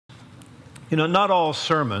You know, not all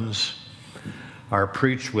sermons are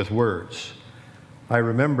preached with words. I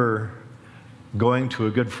remember going to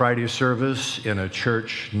a Good Friday service in a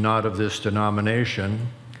church not of this denomination,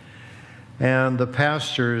 and the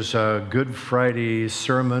pastor's Good Friday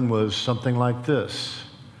sermon was something like this.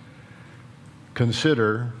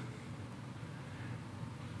 Consider,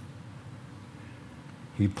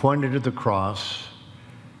 he pointed at the cross,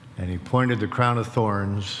 and he pointed the crown of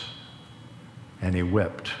thorns, and he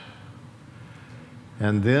wept.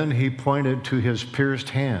 And then he pointed to his pierced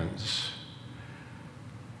hands,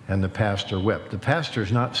 and the pastor wept. The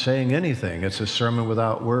pastor's not saying anything. It's a sermon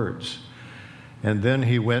without words. And then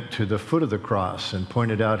he went to the foot of the cross and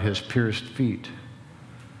pointed out his pierced feet.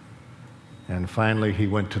 And finally, he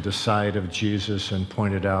went to the side of Jesus and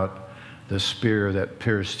pointed out the spear that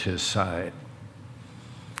pierced his side.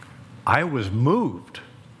 I was moved.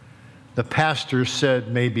 The pastor said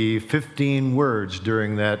maybe 15 words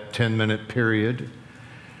during that 10-minute period.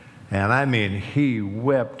 And I mean, he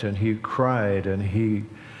wept and he cried and he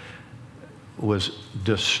was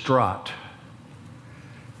distraught.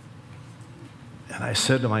 And I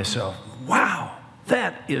said to myself, wow,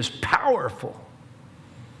 that is powerful.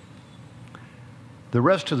 The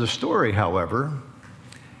rest of the story, however,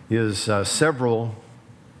 is several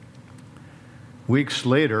weeks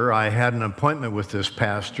later, I had an appointment with this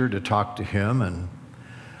pastor to talk to him, and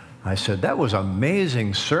I said, that was an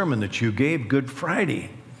amazing sermon that you gave Good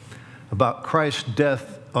Friday about Christ's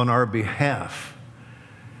death on our behalf.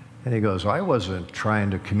 And he goes, I wasn't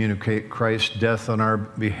trying to communicate Christ's death on our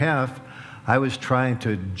behalf. I was trying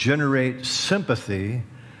to generate sympathy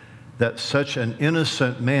that such an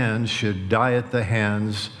innocent man should die at the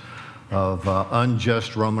hands of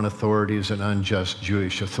unjust Roman authorities and unjust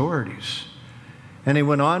Jewish authorities. And he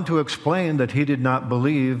went on to explain that he did not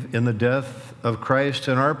believe in the death of Christ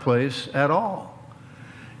in our place at all.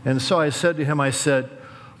 And so I said to him, I said,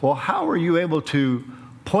 well, how are you able to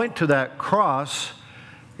point to that cross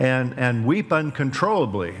and weep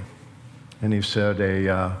uncontrollably? And he said,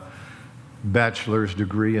 a bachelor's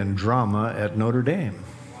degree in drama at Notre Dame.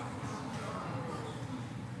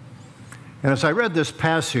 And as I read this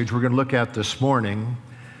passage we're going to look at this morning,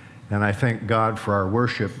 and I thank God for our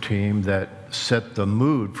worship team that set the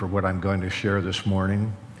mood for what I'm going to share this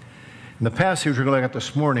morning. In the passage we're going to look at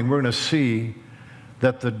this morning, we're going to see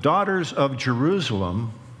that the daughters of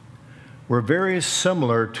Jerusalem were very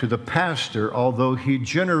similar to the pastor. Although he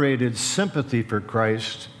generated sympathy for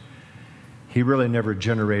Christ, he really never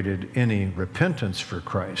generated any repentance for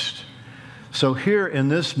Christ. So here in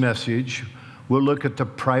this message, we'll look at the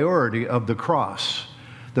priority of the cross.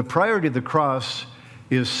 The priority of the cross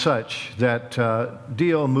is such that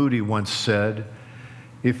D.L. Moody once said,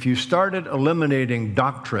 if you started eliminating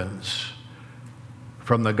doctrines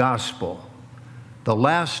from the gospel, the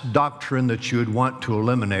last doctrine that you would want to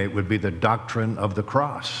eliminate would be the doctrine of the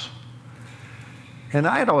cross. And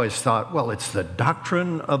I had always thought, well, it's the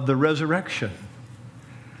doctrine of the resurrection.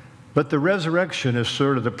 But the resurrection is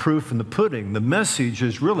sort of the proof in the pudding. The message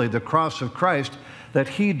is really the cross of Christ, that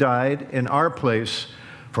he died in our place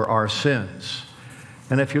for our sins.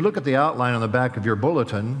 And if you look at the outline on the back of your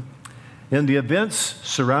bulletin, in the events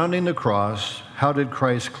surrounding the cross, how did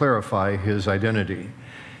Christ clarify his identity?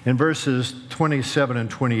 In verses 27 and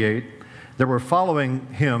 28, there were following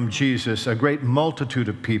him, Jesus, a great multitude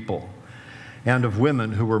of people and of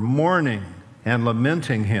women who were mourning and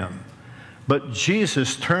lamenting him. But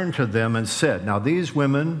Jesus turned to them and said, now these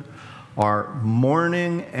women are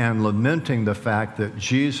mourning and lamenting the fact that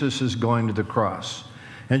Jesus is going to the cross.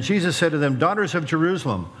 And Jesus said to them, daughters of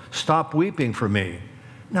Jerusalem, stop weeping for me.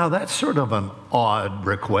 Now that's sort of an odd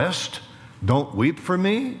request. Don't weep for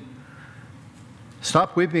me.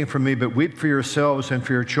 Stop weeping for me, but weep for yourselves and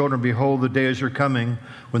for your children. Behold, the days are coming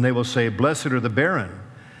when they will say, blessed are the barren,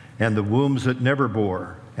 and the wombs that never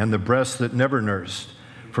bore, and the breasts that never nursed.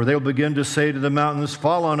 For they will begin to say to the mountains,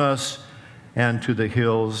 fall on us, and to the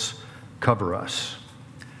hills, cover us.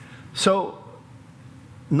 So,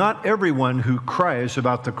 not everyone who cries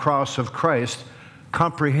about the cross of Christ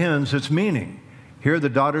comprehends its meaning. Here, the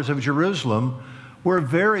daughters of Jerusalem were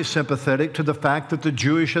very sympathetic to the fact that the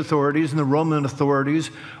Jewish authorities and the Roman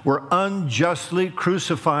authorities were unjustly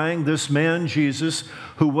crucifying this man, Jesus,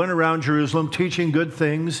 who went around Jerusalem teaching good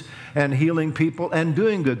things and healing people and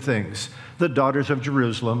doing good things. The daughters of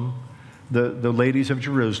Jerusalem, the ladies of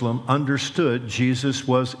Jerusalem, understood Jesus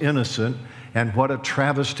was innocent and what a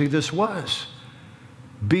travesty this was.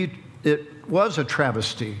 It was a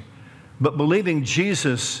travesty, but believing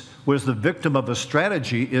Jesus was the victim of a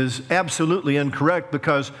strategy is absolutely incorrect,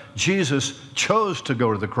 because Jesus chose to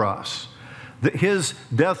go to the cross. His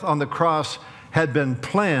death on the cross had been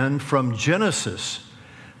planned from Genesis.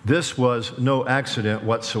 This was no accident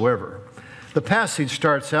whatsoever. The passage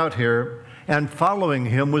starts out here, and following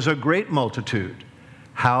him was a great multitude.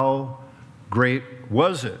 How great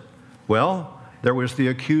was it? Well, there was the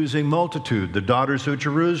accusing multitude, the daughters of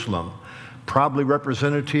Jerusalem, probably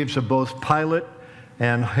representatives of both Pilate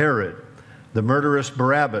and Herod, the murderous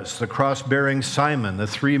Barabbas, the cross-bearing Simon, the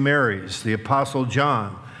three Marys, the apostle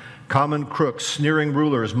John, common crooks, sneering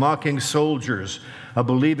rulers, mocking soldiers, a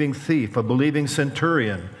believing thief, a believing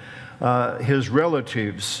centurion, his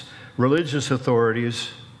relatives, religious authorities.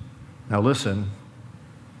 Now listen,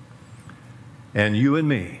 and you and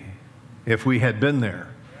me, if we had been there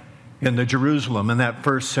in the Jerusalem in that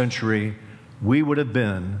first century, we would have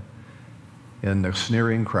been in the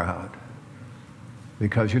sneering crowd.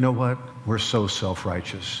 Because you know what? We're so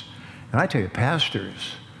self-righteous. And I tell you,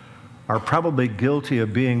 pastors are probably guilty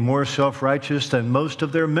of being more self-righteous than most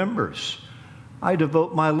of their members. I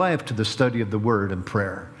devote my life to the study of the Word and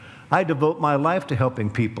prayer. I devote my life to helping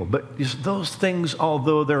people. But those things,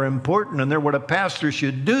 although they're important and they're what a pastor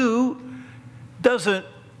should do, doesn't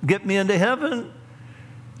get me into heaven.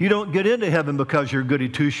 You don't get into heaven because you're goody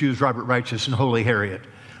two-shoes, Robert Righteous, and Holy Harriet.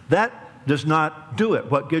 That does not do it.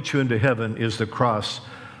 What gets you into heaven is the cross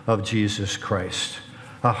of Jesus Christ.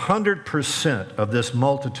 100% of this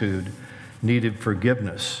multitude needed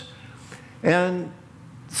forgiveness. And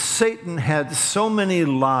Satan had so many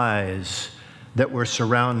lies that were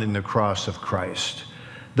surrounding the cross of Christ.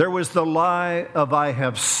 There was the lie of, I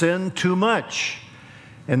have sinned too much.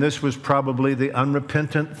 And this was probably the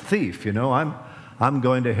unrepentant thief. You know, I'm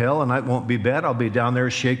going to hell and it won't be bad. I'll be down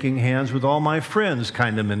there shaking hands with all my friends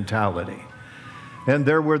kind of mentality. And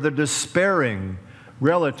there were the despairing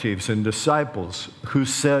relatives and disciples who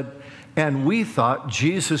said, and we thought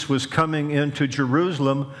Jesus was coming into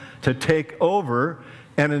Jerusalem to take over,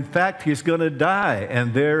 and in fact, he's going to die.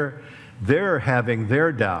 And they're having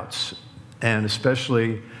their doubts, and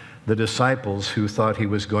especially the disciples who thought he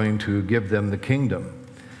was going to give them the kingdom.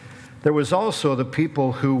 There was also the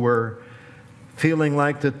people who were feeling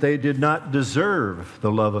like that they did not deserve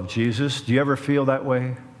the love of Jesus. Do you ever feel that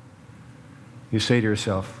way? You say to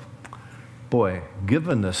yourself, boy,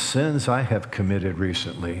 given the sins I have committed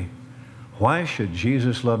recently, why should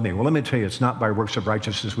Jesus love me? Well, let me tell you, it's not by works of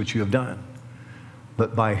righteousness which you have done,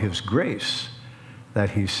 but by his grace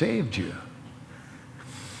that he saved you.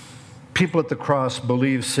 People at the cross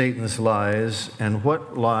believe Satan's lies, and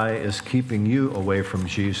what lie is keeping you away from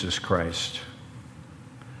Jesus Christ?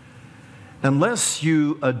 Unless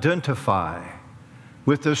you identify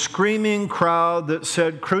with the screaming crowd that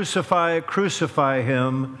said, crucify, crucify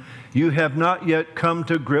him, you have not yet come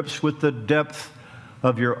to grips with the depth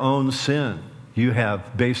of your own sin. You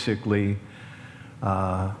have basically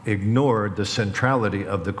ignored the centrality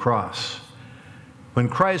of the cross. When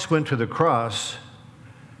Christ went to the cross,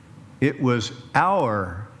 it was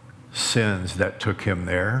our sins that took him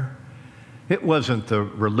there. It wasn't the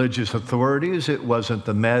religious authorities. It wasn't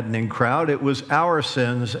the maddening crowd. It was our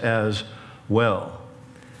sins as well.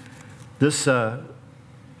 This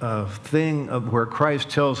thing of where Christ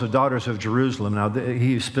tells the daughters of Jerusalem, now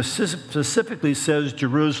he specifically says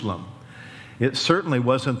Jerusalem. It certainly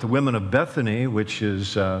wasn't the women of Bethany, which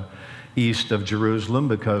is east of Jerusalem,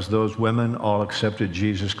 because those women all accepted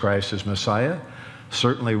Jesus Christ as Messiah.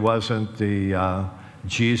 Certainly wasn't the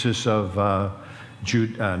Jesus of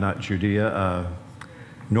not Judea,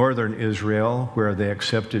 northern Israel, where they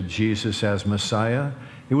accepted Jesus as Messiah.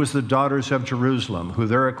 It was the daughters of Jerusalem, who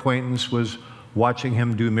their acquaintance was watching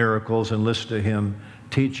him do miracles and listen to him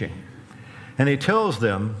teaching. And he tells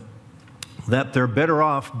them that they're better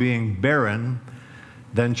off being barren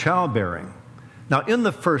than childbearing. Now, in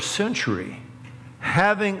the first century,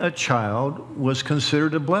 having a child was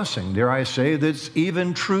considered a blessing. Dare I say that's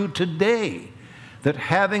even true today, that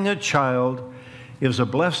having a child is a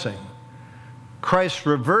blessing. Christ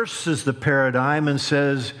reverses the paradigm and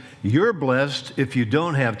says, you're blessed if you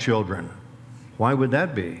don't have children. Why would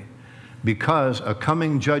that be? Because a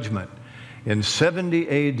coming judgment in 70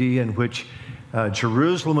 AD in which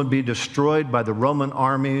Jerusalem would be destroyed by the Roman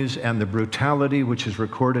armies, and the brutality which is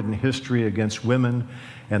recorded in history against women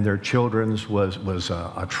and their children was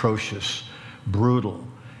atrocious, brutal,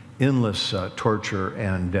 endless torture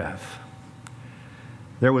and death.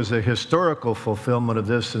 There was a historical fulfillment of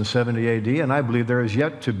this in 70 AD, and I believe there is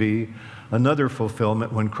yet to be another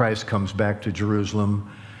fulfillment when Christ comes back to Jerusalem.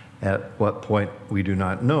 At what point, we do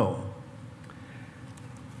not know.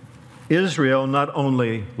 Israel not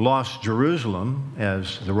only lost Jerusalem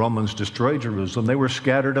as the Romans destroyed Jerusalem, they were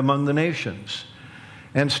scattered among the nations.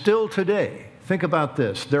 And still today, think about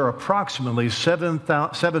this, there are approximately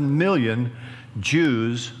 7 million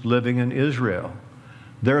Jews living in Israel.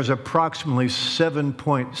 There's approximately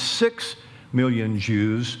 7.6 million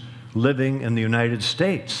Jews living in the United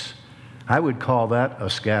States. I would call that a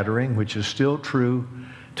scattering, which is still true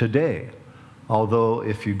today. Although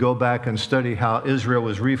if you go back and study how Israel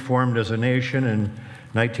was reformed as a nation in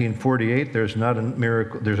 1948, there's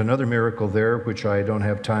another miracle there, which I don't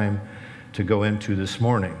have time to go into this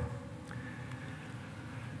morning.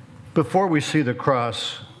 Before we see the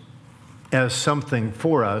cross as something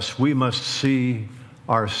for us, we must see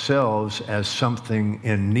ourselves as something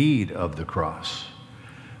in need of the cross.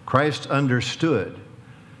 Christ understood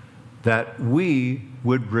that we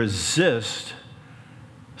would resist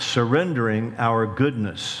surrendering our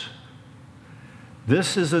goodness.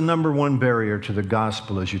 This is the number one barrier to the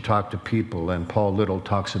gospel as you talk to people, and Paul Little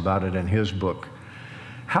talks about it in his book.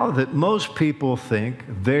 How that most people think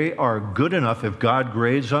they are good enough. If God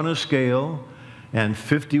grades on a scale and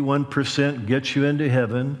 51% gets you into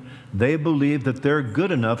heaven, they believe that they're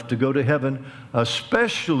good enough to go to heaven,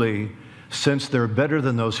 especially since they're better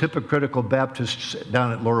than those hypocritical Baptists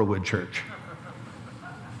down at Laurelwood Church.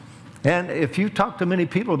 And if you talk to many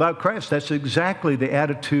people about Christ, that's exactly the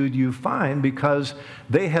attitude you find, because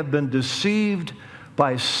they have been deceived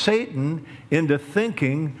by Satan into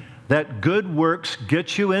thinking that good works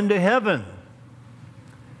get you into heaven.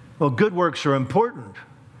 Well, good works are important.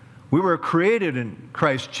 We were created in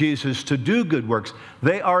Christ Jesus to do good works.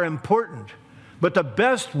 They are important. But the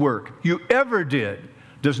best work you ever did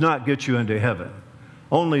does not get you into heaven.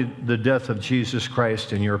 Only the death of Jesus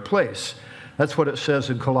Christ in your place. That's what it says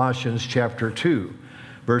in Colossians chapter 2,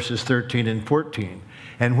 verses 13 and 14.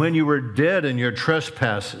 And when you were dead in your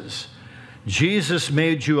trespasses, Jesus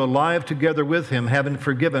made you alive together with him, having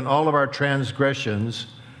forgiven all of our transgressions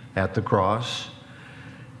at the cross,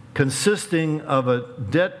 consisting of a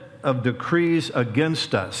debt of decrees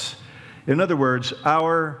against us. In other words,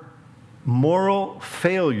 our moral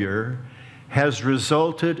failure has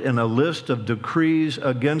resulted in a list of decrees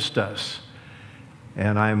against us.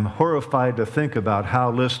 And I'm horrified to think about how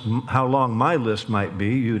long my list might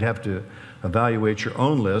be. You'd have to evaluate your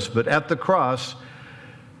own list. But at the cross,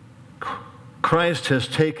 Christ has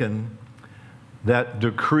taken that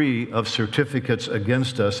decree of certificates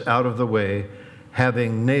against us out of the way,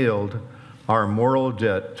 having nailed our moral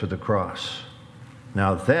debt to the cross.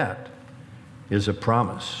 Now that is a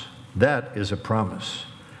promise. That is a promise.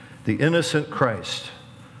 The innocent Christ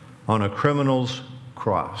on a criminal's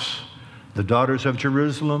cross. The daughters of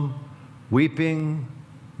Jerusalem weeping,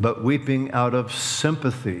 but weeping out of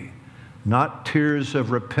sympathy, not tears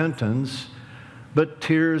of repentance, but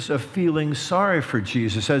tears of feeling sorry for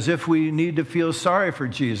Jesus, as if we need to feel sorry for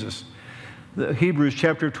Jesus. Hebrews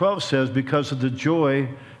chapter 12 says, because of the joy,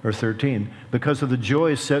 or 13, because of the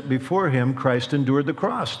joy set before him, Christ endured the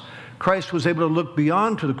cross. Christ was able to look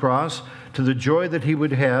beyond to the cross, to the joy that he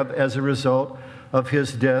would have as a result of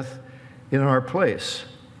his death in our place.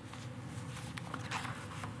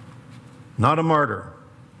 Not a martyr.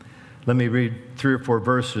 Let me read 3 or 4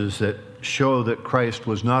 verses that show that Christ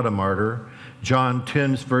was not a martyr. John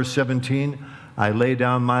 10, verse 17, I lay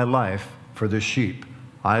down my life for the sheep.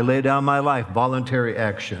 I lay down my life, voluntary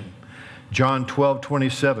action. John 12,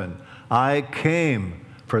 27, I came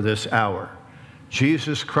for this hour.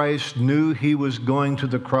 Jesus Christ knew he was going to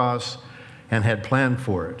the cross and had planned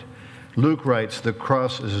for it. Luke writes, the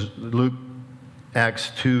cross is, Luke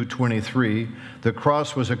Acts 2:23, the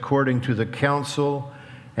cross was according to the counsel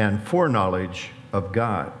and foreknowledge of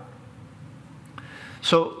God.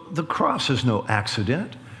 So the cross is no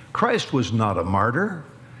accident. Christ was not a martyr.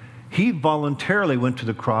 He voluntarily went to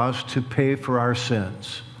the cross to pay for our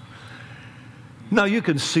sins. Now you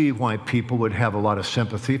can see why people would have a lot of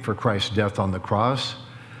sympathy for Christ's death on the cross.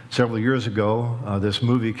 Several years ago, this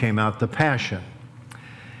movie came out, The Passion.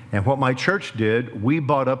 And what my church did, we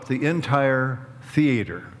bought up the entire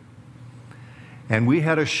theater. And we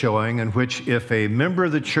had a showing in which if a member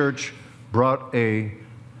of the church brought a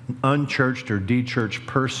unchurched or de-churched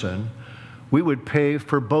person, we would pay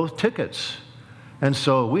for both tickets. And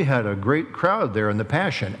so we had a great crowd there in The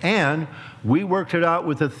Passion. And we worked it out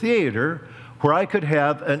with the theater where I could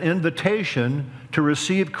have an invitation to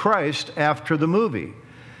receive Christ after the movie.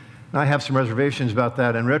 I have some reservations about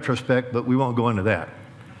that in retrospect, but we won't go into that.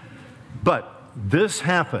 But this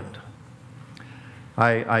happened.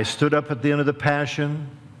 I stood up at the end of The Passion.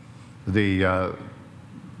 The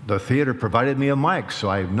theater provided me a mic, so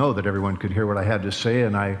I know that everyone could hear what I had to say,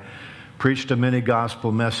 and I preached a mini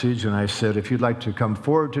gospel message, and I said, if you'd like to come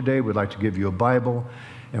forward today, we'd like to give you a Bible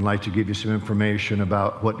and like to give you some information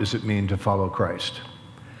about what does it mean to follow Christ.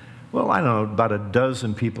 Well, I don't know, about a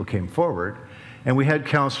dozen people came forward, And we had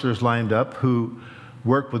counselors lined up who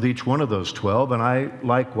worked with each one of those 12, and I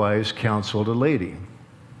likewise counseled a lady.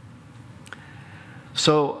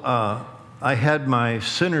 So I had my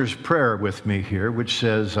sinner's prayer with me here, which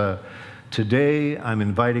says, today I'm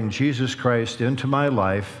inviting Jesus Christ into my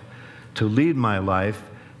life to lead my life,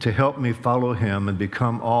 to help me follow him and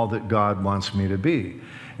become all that God wants me to be.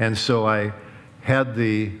 And so I had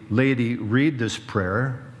the lady read this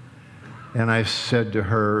prayer, and I said to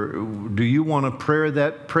her, do you want to pray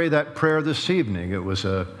that prayer this evening? It was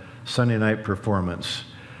a Sunday night performance.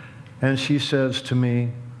 And she says to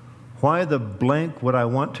me, why the blank would I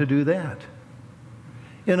want to do that?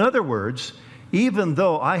 In other words, even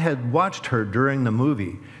though I had watched her during the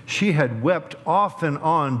movie, she had wept off and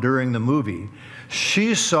on during the movie.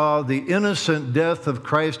 She saw the innocent death of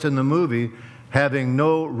Christ in the movie having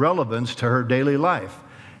no relevance to her daily life.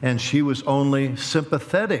 And she was only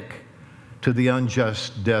sympathetic to the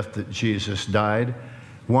unjust death that Jesus died,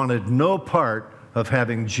 wanted no part of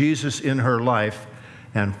having Jesus in her life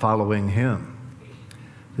and following him.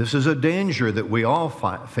 This is a danger that we all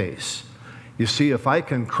face. You see, if I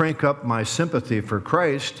can crank up my sympathy for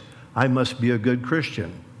Christ, I must be a good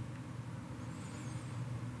Christian.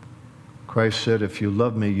 Christ said, if you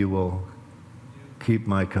love me, you will keep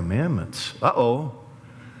my commandments. Uh-oh.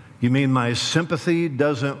 You mean my sympathy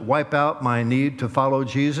doesn't wipe out my need to follow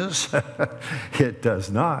Jesus? It does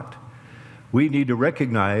not. We need to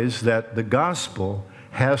recognize that the gospel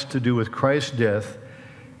has to do with Christ's death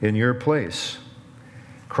in your place.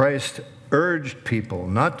 Christ urged people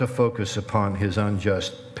not to focus upon his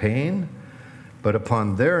unjust pain, but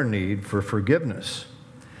upon their need for forgiveness.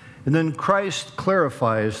 And then Christ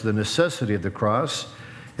clarifies the necessity of the cross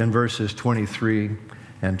in verses 23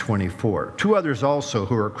 and 24. Two others also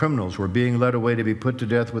who are criminals were being led away to be put to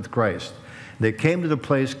death with Christ. They came to the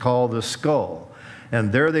place called the Skull,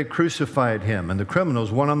 and there they crucified him, and the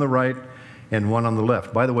criminals, one on the right and one on the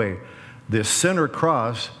left. By the way, the center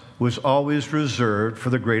cross was always reserved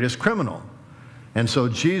for the greatest criminal. And so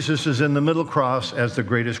Jesus is in the middle cross as the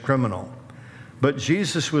greatest criminal. But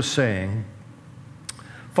Jesus was saying,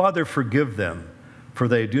 Father, forgive them, for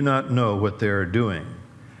they do not know what they are doing.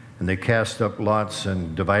 And they cast up lots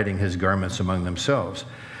and dividing his garments among themselves.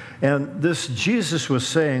 And this Jesus was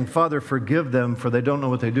saying, Father, forgive them, for they don't know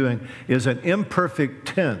what they're doing, is an imperfect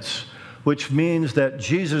tense, which means that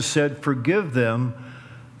Jesus said, forgive them,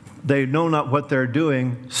 they know not what they're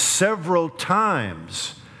doing, several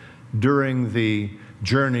times during the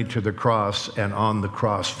journey to the cross and on the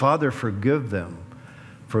cross. Father, forgive them,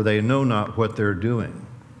 for they know not what they're doing.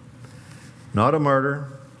 Not a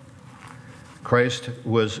martyr. Christ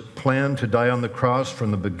was planned to die on the cross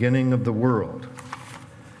from the beginning of the world.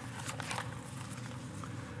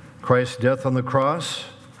 Christ's death on the cross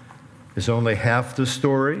is only half the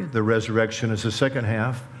story. The resurrection is the second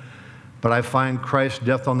half. But I find Christ's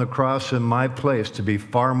death on the cross in my place to be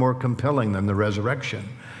far more compelling than the resurrection.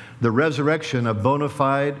 The resurrection, a bona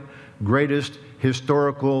fide, greatest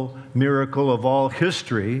historical miracle of all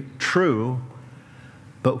history, true.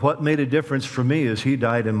 But what made a difference for me is he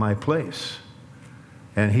died in my place.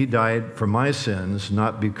 And he died for my sins,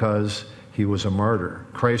 not because he was a martyr.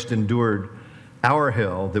 Christ endured our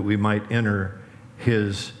hell that we might enter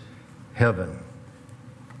his heaven.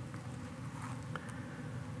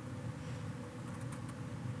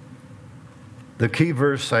 The key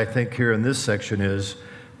verse, I think, here in this section is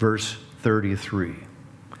verse 33.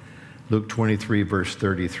 Luke 23, verse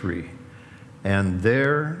 33. And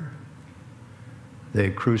there they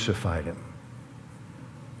crucified him.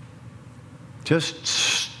 Just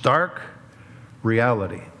stark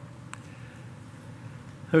reality.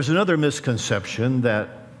 There's another misconception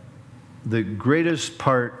that the greatest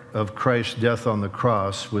part of Christ's death on the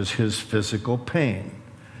cross was his physical pain.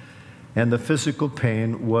 And the physical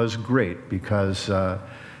pain was great because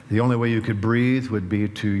the only way you could breathe would be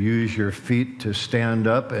to use your feet to stand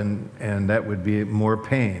up, and that would be more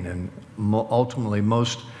pain. And ultimately,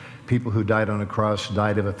 most people who died on a cross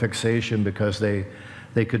died of asphyxiation because they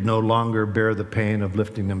could no longer bear the pain of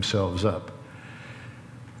lifting themselves up.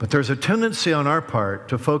 But there's a tendency on our part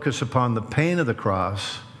to focus upon the pain of the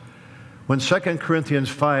cross when 2 Corinthians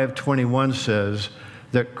 5:21 says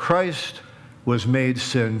that Christ was made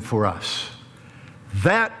sin for us.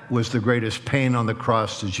 That was the greatest pain on the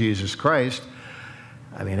cross to Jesus Christ.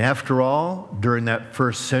 I mean, after all, during that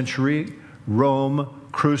first century, Rome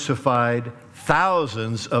crucified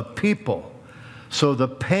thousands of people. So the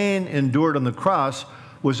pain endured on the cross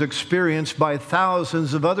was experienced by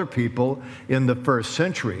thousands of other people in the first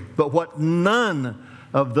century. But what none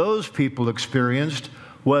of those people experienced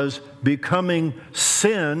was becoming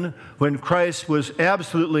sin when Christ was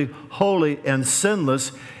absolutely holy and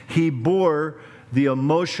sinless. He bore the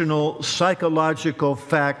emotional, psychological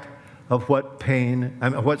fact of what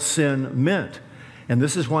sin meant. And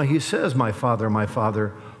this is why he says, my Father,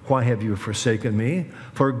 why have you forsaken me?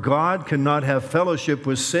 For God cannot have fellowship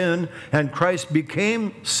with sin, and Christ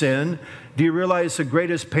became sin. Do you realize the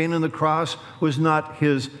greatest pain on the cross was not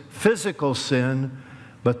his physical sin,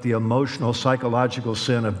 but the emotional, psychological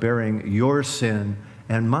sin of bearing your sin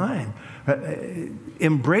and mine?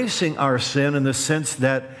 Embracing our sin in the sense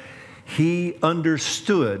that he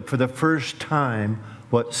understood for the first time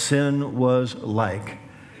what sin was like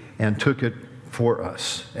and took it for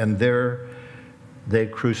us. And there they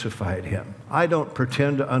crucified him. I don't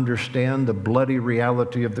pretend to understand the bloody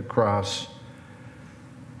reality of the cross,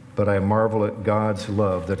 but I marvel at God's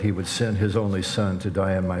love that he would send his only son to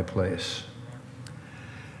die in my place.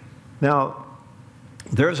 Now,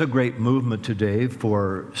 there's a great movement today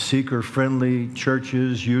for seeker-friendly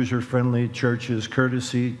churches, user-friendly churches,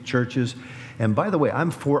 courtesy churches. And by the way,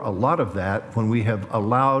 I'm for a lot of that when we have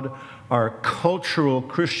allowed our cultural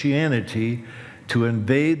Christianity to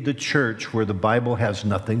invade the church where the Bible has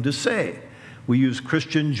nothing to say. We use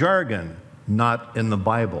Christian jargon, not in the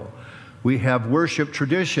Bible. We have worship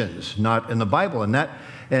traditions, not in the Bible. And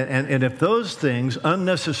if those things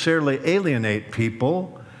unnecessarily alienate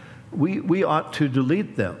people, we ought to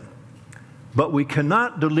delete them. But we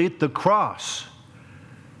cannot delete the cross.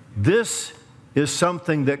 This is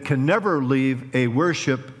something that can never leave a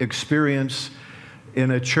worship experience in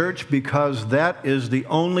a church, because that is the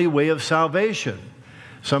only way of salvation.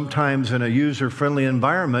 Sometimes in a user-friendly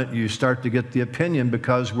environment, you start to get the opinion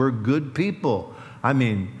because we're good people. I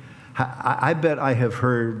mean, I bet I have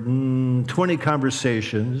heard 20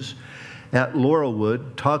 conversations at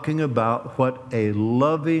Laurelwood talking about what a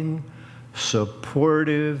loving,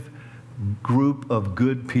 supportive group of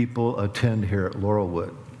good people attend here at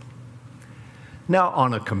Laurelwood. Now,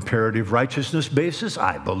 on a comparative righteousness basis,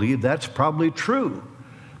 I believe that's probably true.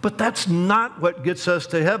 But that's not what gets us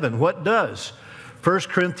to heaven. What does? 1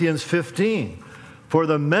 Corinthians 15, for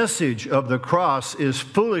the message of the cross is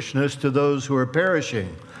foolishness to those who are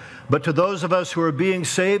perishing. But to those of us who are being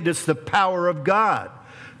saved, it's the power of God.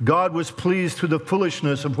 God was pleased through the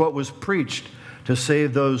foolishness of what was preached to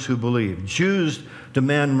save those who believe. Jews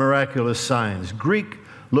demand miraculous signs. Greek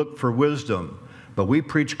look for wisdom. But we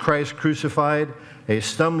preach Christ crucified, a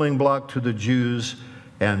stumbling block to the Jews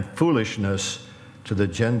and foolishness to the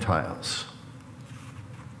Gentiles.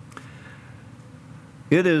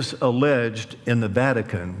 It is alleged in the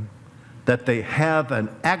Vatican that they have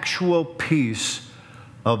an actual piece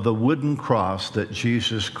of the wooden cross that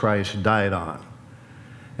Jesus Christ died on.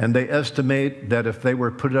 And they estimate that if they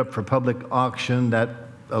were put up for public auction, that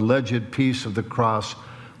alleged piece of the cross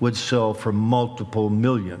would sell for multiple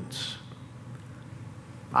millions.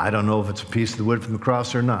 I don't know if it's a piece of the wood from the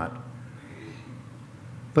cross or not.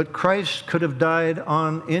 But Christ could have died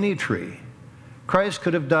on any tree. Christ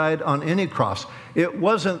could have died on any cross. It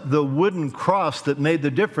wasn't the wooden cross that made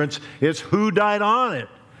the difference. It's who died on it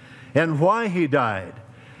and why he died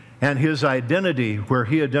and his identity, where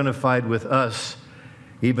he identified with us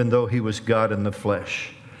even though he was God in the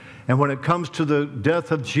flesh. And when it comes to the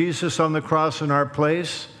death of Jesus on the cross in our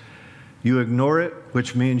place, you ignore it,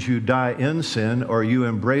 which means you die in sin, or you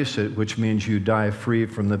embrace it, which means you die free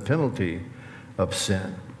from the penalty of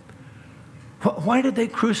sin. Why did they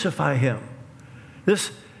crucify him?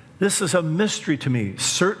 This is a mystery to me.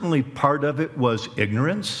 Certainly part of it was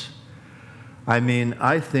ignorance. I mean,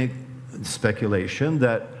 I think, speculation,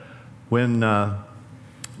 that when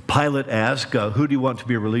Pilate asked, who do you want to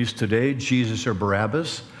be released today, Jesus or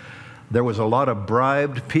Barabbas? There was a lot of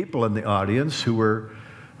bribed people in the audience who were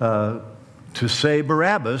to say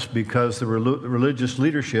Barabbas because the religious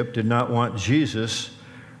leadership did not want Jesus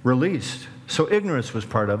released. So ignorance was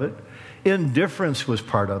part of it. Indifference was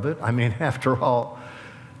part of it. I mean, after all,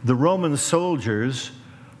 the Roman soldiers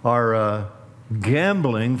are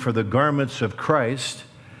gambling for the garments of Christ,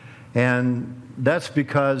 and that's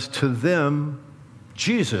because to them,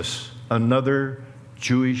 Jesus, another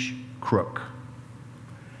Jewish crook.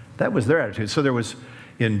 That was their attitude. So there was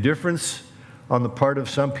indifference on the part of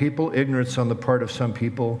some people, ignorance on the part of some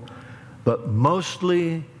people, but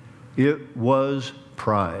mostly it was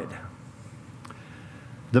pride.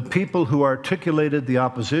 The people who articulated the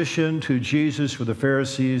opposition to Jesus were the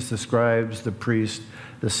Pharisees, the scribes, the priests,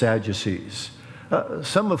 the Sadducees,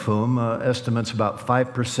 some of whom, estimates about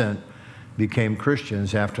 5%, became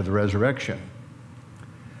Christians after the resurrection.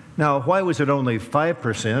 Now, why was it only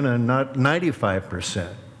 5% and not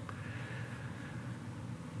 95%?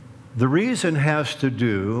 The reason has to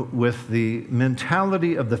do with the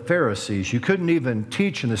mentality of the Pharisees. You couldn't even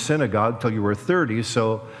teach in the synagogue till you were 30,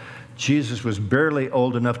 so Jesus was barely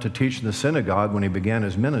old enough to teach in the synagogue when he began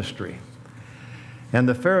his ministry. And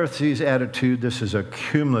the Pharisees' attitude, this is a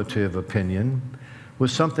cumulative opinion,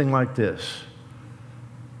 was something like this.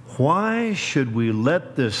 Why should we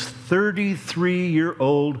let this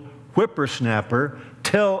 33-year-old whippersnapper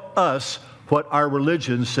tell us what our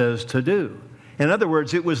religion says to do? In other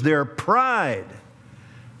words, it was their pride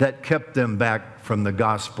that kept them back from the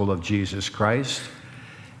gospel of Jesus Christ.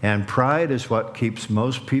 And pride is what keeps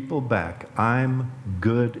most people back. I'm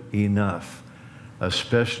good enough,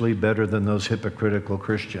 especially better than those hypocritical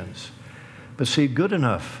Christians. But see, good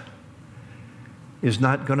enough is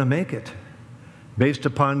not going to make it. Based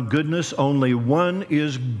upon goodness, only one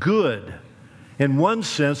is good. In one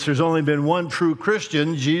sense, there's only been one true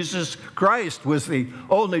Christian. Jesus Christ was the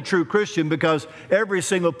only true Christian because every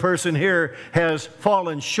single person here has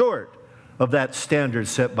fallen short of that standard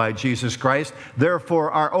set by Jesus Christ.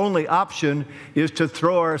 Therefore, our only option is to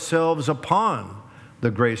throw ourselves upon the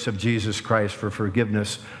grace of Jesus Christ for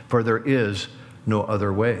forgiveness, for there is no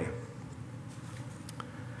other way.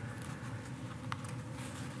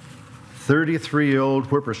 33-year-old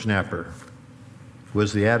whippersnapper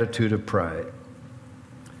was the attitude of pride.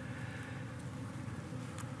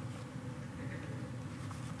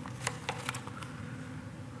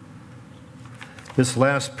 This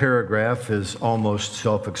last paragraph is almost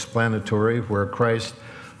self-explanatory, where Christ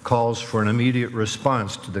calls for an immediate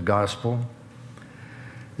response to the gospel.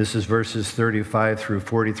 This is verses 35 through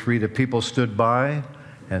 43. The people stood by,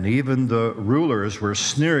 and even the rulers were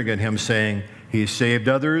sneering at him, saying, "He saved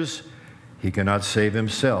others, he cannot save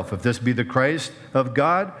himself. If this be the Christ of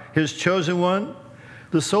God, his chosen one."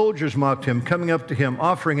 The soldiers mocked him, coming up to him,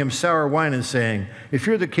 offering him sour wine and saying, "If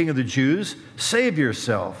you're the king of the Jews, save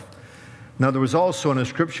yourself." Now there was also an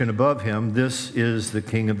inscription above him, "This is the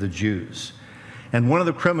King of the Jews." And one of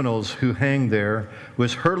the criminals who hanged there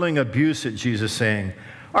was hurling abuse at Jesus, saying,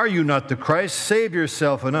 "Are you not the Christ? Save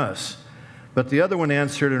yourself and us." But the other one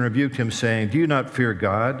answered and rebuked him, saying, "Do you not fear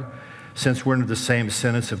God, since we're under the same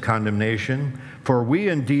sentence of condemnation? For we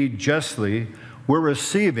indeed justly were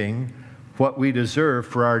receiving what we deserve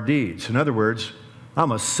for our deeds." In other words,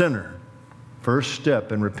 I'm a sinner. First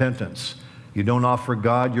step in repentance. You don't offer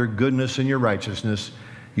God your goodness and your righteousness.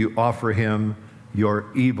 You offer him your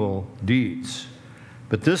evil deeds.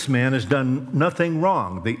 But this man has done nothing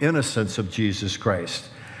wrong, the innocence of Jesus Christ.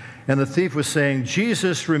 And the thief was saying,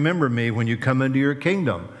 "Jesus, remember me when you come into your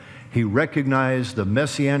kingdom." He recognized the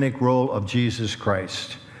messianic role of Jesus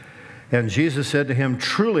Christ. And Jesus said to him,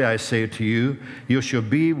 "Truly I say to you, you shall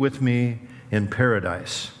be with me in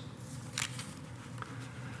paradise."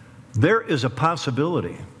 There is a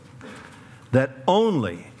possibility that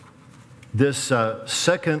only this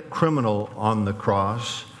second criminal on the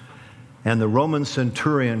cross and the Roman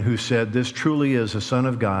centurion who said, "This truly is a Son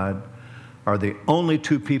of God," are the only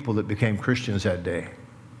two people that became Christians that day.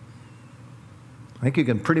 I think you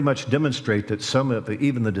can pretty much demonstrate that some of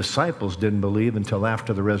even the disciples didn't believe until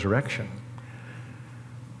after the resurrection.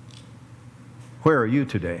 Where are you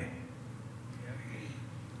today?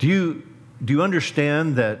 Do you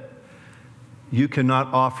understand that you cannot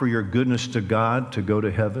offer your goodness to God to go to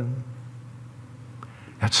heaven?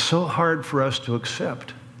 That's so hard for us to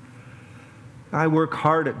accept. I work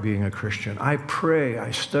hard at being a Christian. I pray,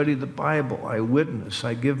 I study the Bible, I witness,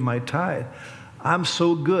 I give my tithe. I'm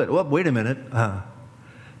so good. Well, wait a minute. The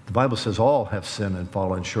Bible says all have sinned and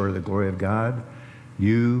fallen short of the glory of God.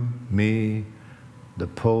 You, me, the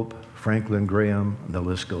Pope, Franklin Graham, the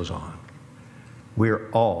list goes on. We're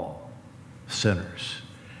all sinners.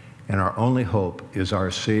 And our only hope is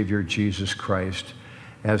our Savior, Jesus Christ.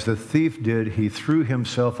 As the thief did, he threw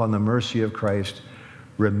himself on the mercy of Christ.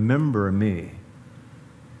 Remember me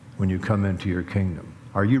when you come into your kingdom.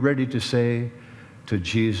 Are you ready to say to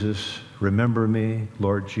Jesus, "Remember me,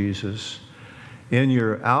 Lord Jesus"? In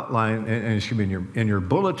your outline, in your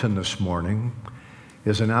bulletin this morning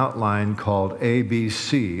is an outline called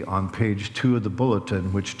ABC on page 2 of the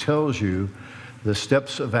bulletin, which tells you the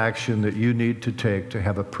steps of action that you need to take to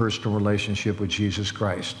have a personal relationship with Jesus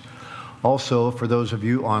Christ. Also, for those of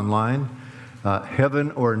you online,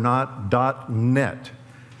 heavenornot.net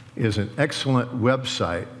is an excellent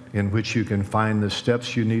website in which you can find the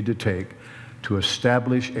steps you need to take to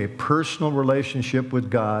establish a personal relationship with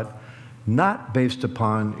God, not based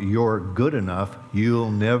upon your good enough. You'll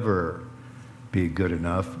never be good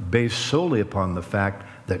enough, based solely upon the fact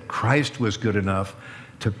that Christ was good enough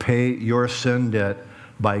to pay your sin debt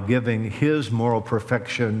by giving his moral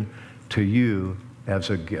perfection to you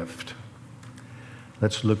as a gift.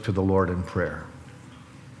 Let's look to the Lord in prayer.